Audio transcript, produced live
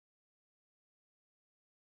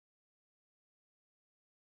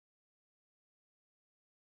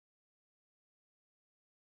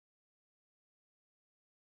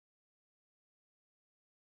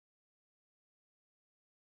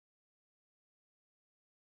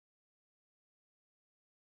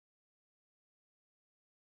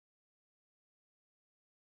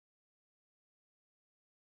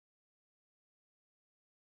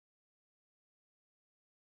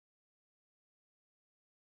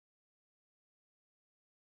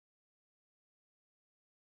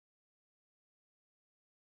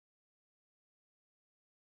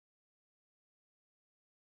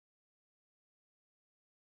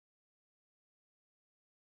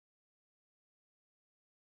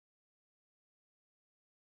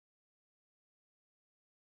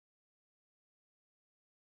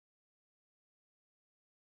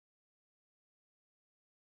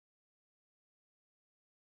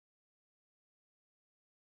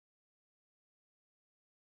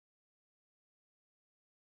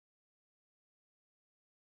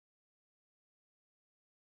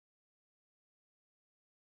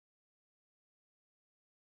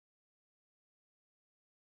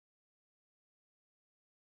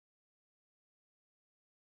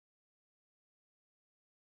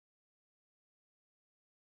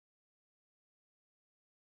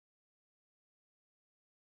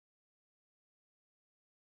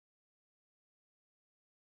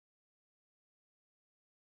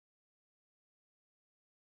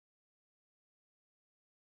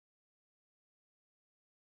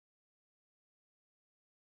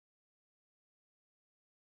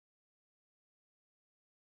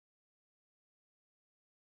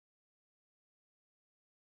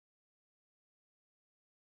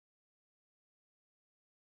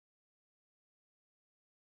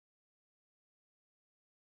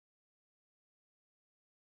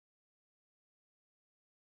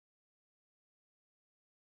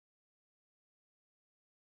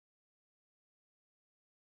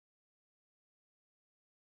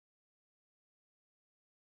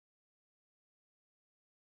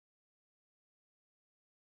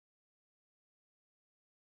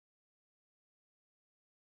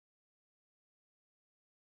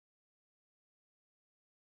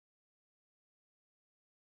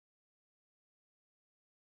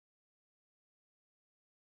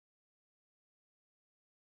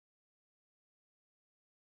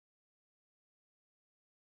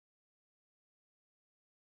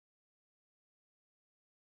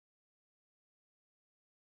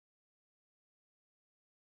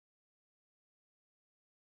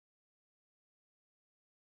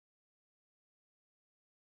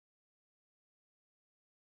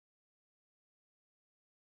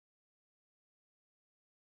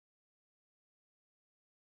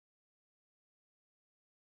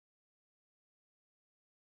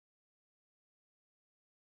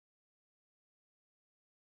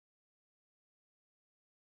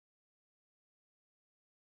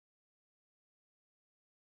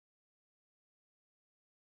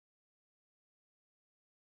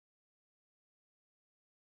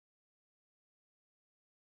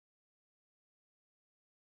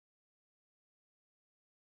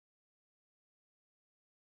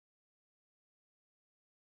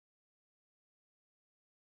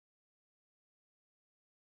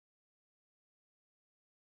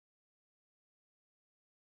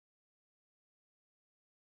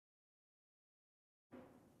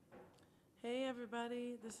Hey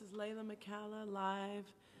everybody, this is Leyla McCalla live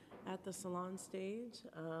at the Salon Stage.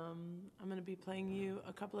 I'm going to be playing you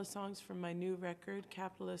a couple of songs from my new record,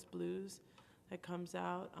 Capitalist Blues, that comes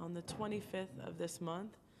out on the 25th of this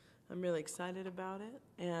month. I'm really excited about it,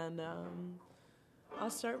 and I'll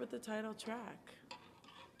start with the title track,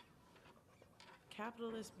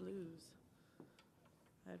 Capitalist Blues.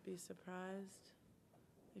 I'd be surprised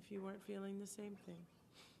if you weren't feeling the same thing.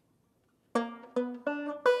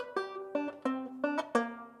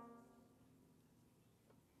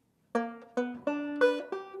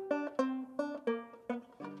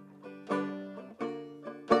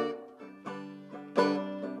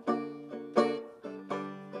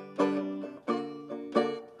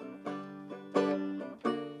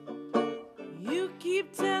 You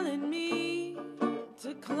keep telling me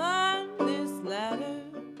to climb this ladder.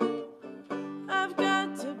 I've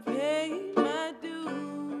got to pay my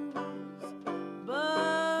dues,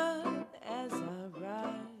 but as I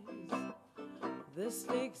rise, the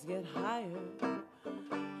stakes get higher.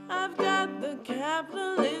 I've got the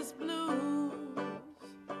capitalist blues,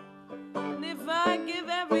 and if I give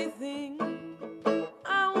everything,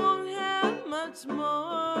 I won't have much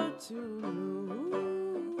more to lose.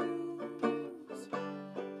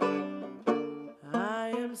 I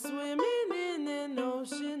am swimming in an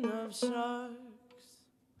ocean of sharks.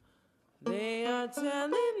 They are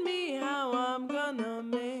telling me how I'm gonna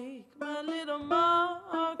make my little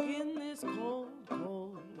mark in this cold,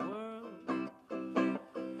 cold world.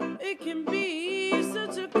 It can be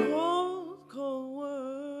such a cold, cold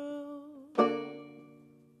world.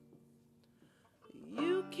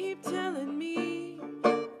 You keep telling me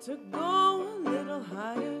to go a little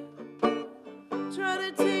higher, try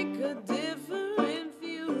to take a different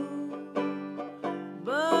view,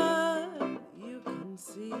 but you can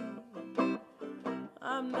see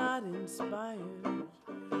I'm not inspired.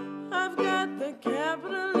 I've got the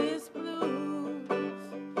capitalist blues,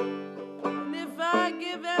 and if I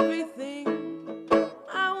give everything,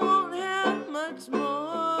 I won't have much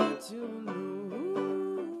more to lose.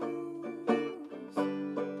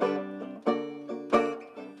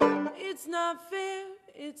 It's not fair,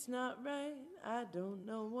 it's not right. I don't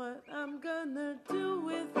know what I'm gonna do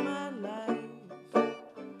with my life.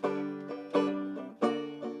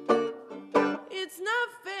 It's not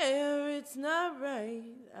fair, it's not right.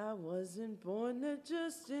 I wasn't born to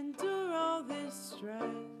just endure all this strife,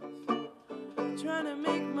 trying to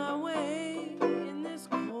make my way in this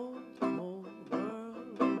cold, cold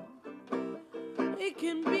world. It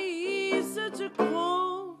can be such a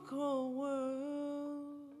cold, cold world.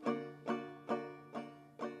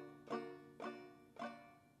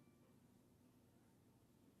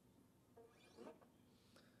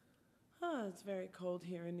 It's very cold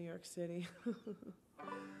here in New York City.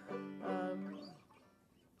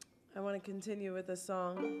 I want to continue with a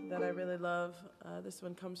song that I really love. This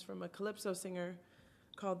one comes from a calypso singer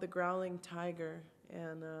called The Growling Tiger,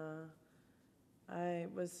 and I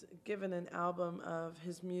was given an album of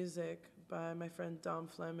his music by my friend Dom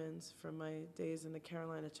Flemons from my days in the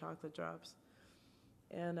Carolina Chocolate Drops,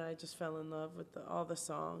 and I just fell in love with all the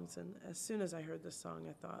songs, and as soon as I heard this song,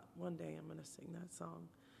 I thought, one day I'm going to sing that song.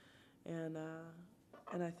 And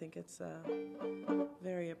I think it's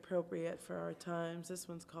very appropriate for our times. This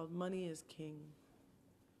one's called Money is King.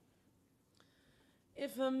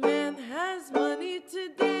 If a man has money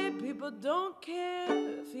today, people don't care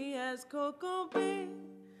if he has Coco Bay.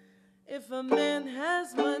 If a man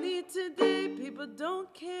has money today, people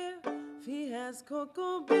don't care if he has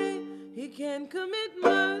Coco Bay. He can commit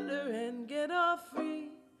murder and get off free,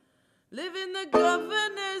 live in the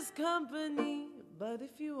governor's company. But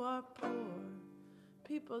if you are poor,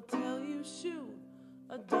 people tell you, shoo,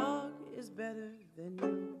 a dog is better than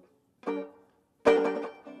you.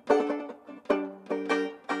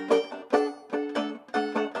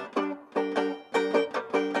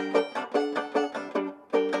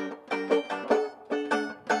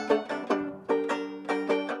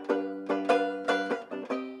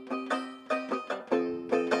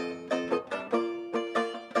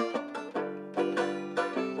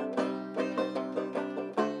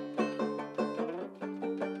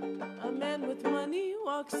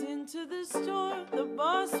 Walks into the store, the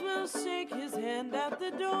boss will shake his hand at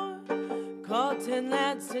the door. Call 10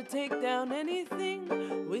 lads to take down anything,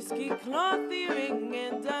 whiskey, cloth, earring,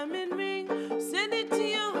 and diamond ring. Send it to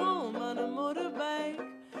your home on a motorbike.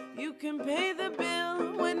 You can pay the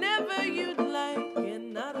bill whenever you'd like,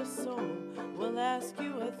 and not a soul will ask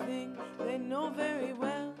you a thing. They know very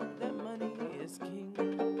well that money is king.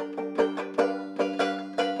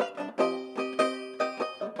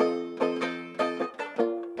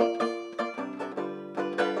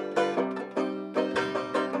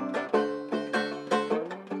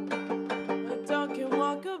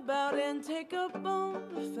 make a bone,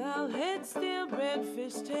 fowl head, stale, bread,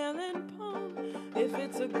 fish tail, and pone. If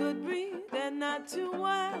it's a good breed and not too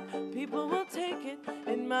wild, people will take it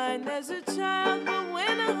in mind as a child. But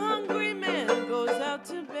when a hungry man goes out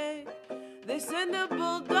to beg, they send a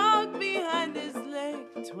bulldog behind his leg.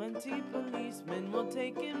 20 policemen will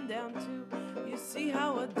take him down too. You see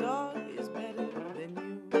how a dog is better than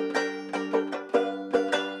you.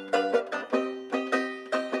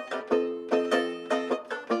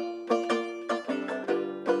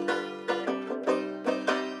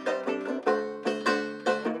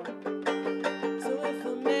 So if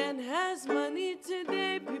a man has money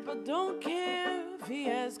today, people don't care if he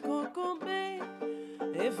has Coco Bay.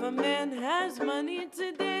 If a man has money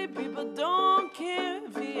today, people don't care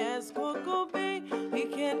if he has Coco Bay. He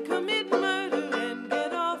can commit murder and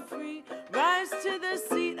get off free, rise to the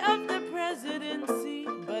seat of the presidency.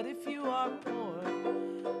 But if you are poor,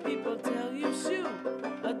 people tell you, shoo,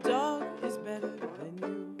 a dog is better than you.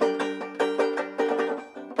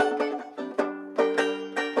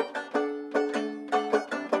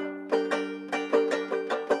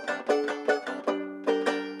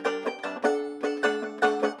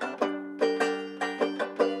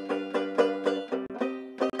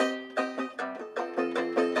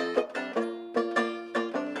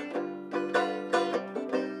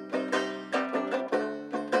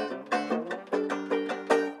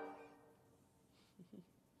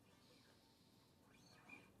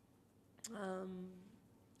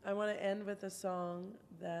 I want to end with a song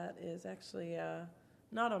that is actually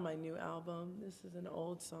not on my new album. This is an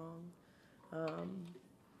old song.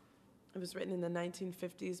 It was written in the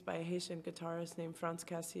 1950s by a Haitian guitarist named Franz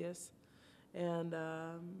Cassius, and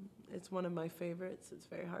it's one of my favorites. It's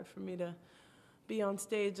very hard for me to be on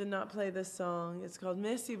stage and not play this song. It's called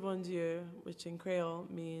Merci Bon Dieu, which in Creole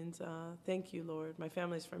means thank you, Lord. My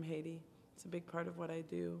family's from Haiti. It's a big part of what I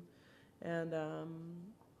do.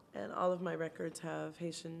 And all of my records have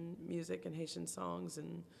Haitian music and Haitian songs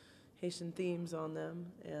and Haitian themes on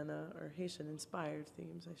them, and or Haitian-inspired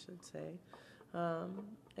themes, I should say.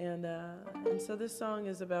 And so this song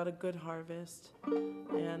is about a good harvest,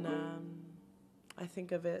 and I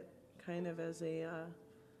think of it kind of as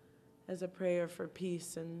a prayer for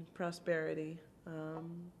peace and prosperity.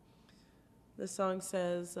 The song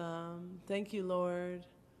says, "Thank you, Lord,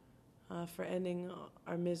 for ending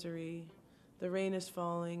our misery. The rain is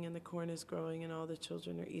falling and the corn is growing and all the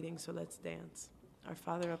children are eating, so let's dance. Our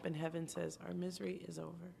Father up in heaven says, our misery is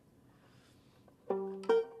over."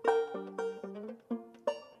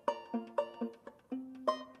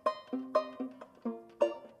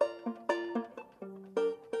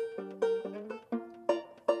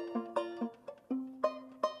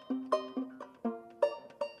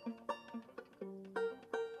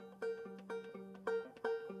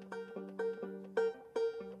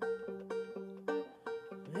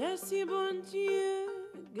 Merci bon Dieu,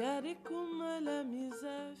 gardez comme la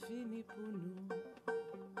misère finit pour nous.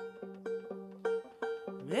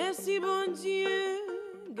 Merci bon Dieu,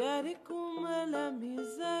 gardez comme la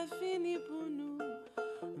misère finit pour nous.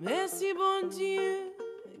 Merci bon Dieu,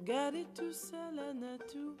 gardez tout ça la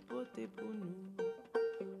nature portée pour nous.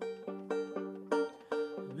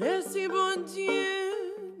 Merci bon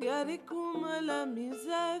Dieu, gardez comme la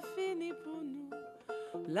misère finit pour nous.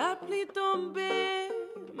 La pluie tombée,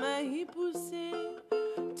 maïs poussé,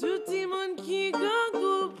 tout le monde qui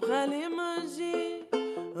gangou pralé manger.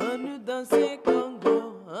 On nous danser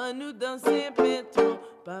Congo, on nous danser pétro.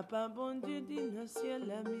 Papa bon Dieu dit dans le ciel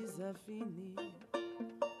la mise a fini.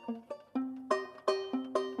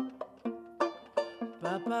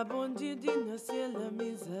 Papa bon Dieu dit dans le ciel la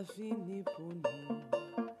mise a fini pour nous.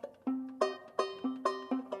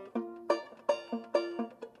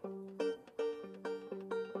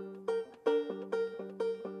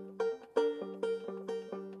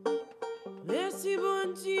 Merci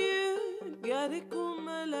bon Dieu, gardez comme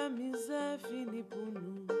la misère finit pour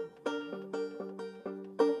nous.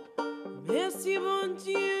 Merci bon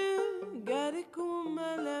Dieu, gardez comme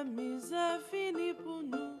la misère finit pour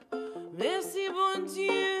nous. Merci bon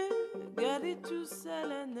Dieu, gardez tout ça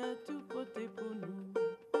la nature portée pour nous.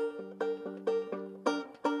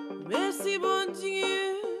 Merci bon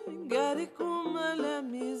Dieu, gardez comme la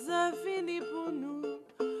misère finit pour nous.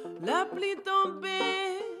 La pluie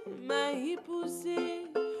tombée, maïs poussé,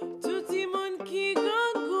 tout le monde qui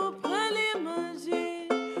gangou pralé manger.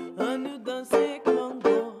 On nous danser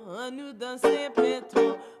Congo, on nous danser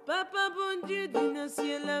pétro. Papa bon Dieu dit dans le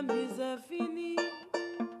ciel la mise a fini.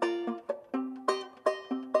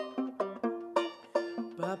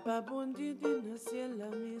 Papa bon Dieu dit dans le ciel la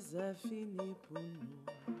mise a fini pour nous.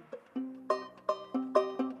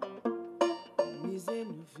 Mise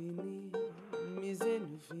nous fini. Misé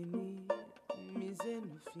nous fini, misé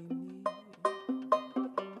nous fini.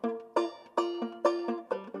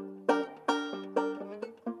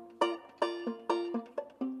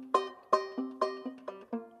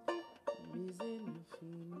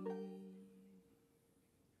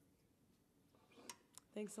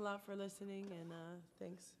 Thanks a lot for listening, and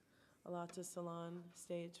thanks a lot to Salon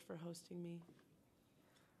Stage for hosting me.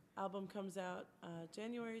 Album comes out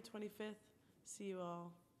January 25th. See you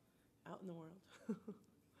all out in the world.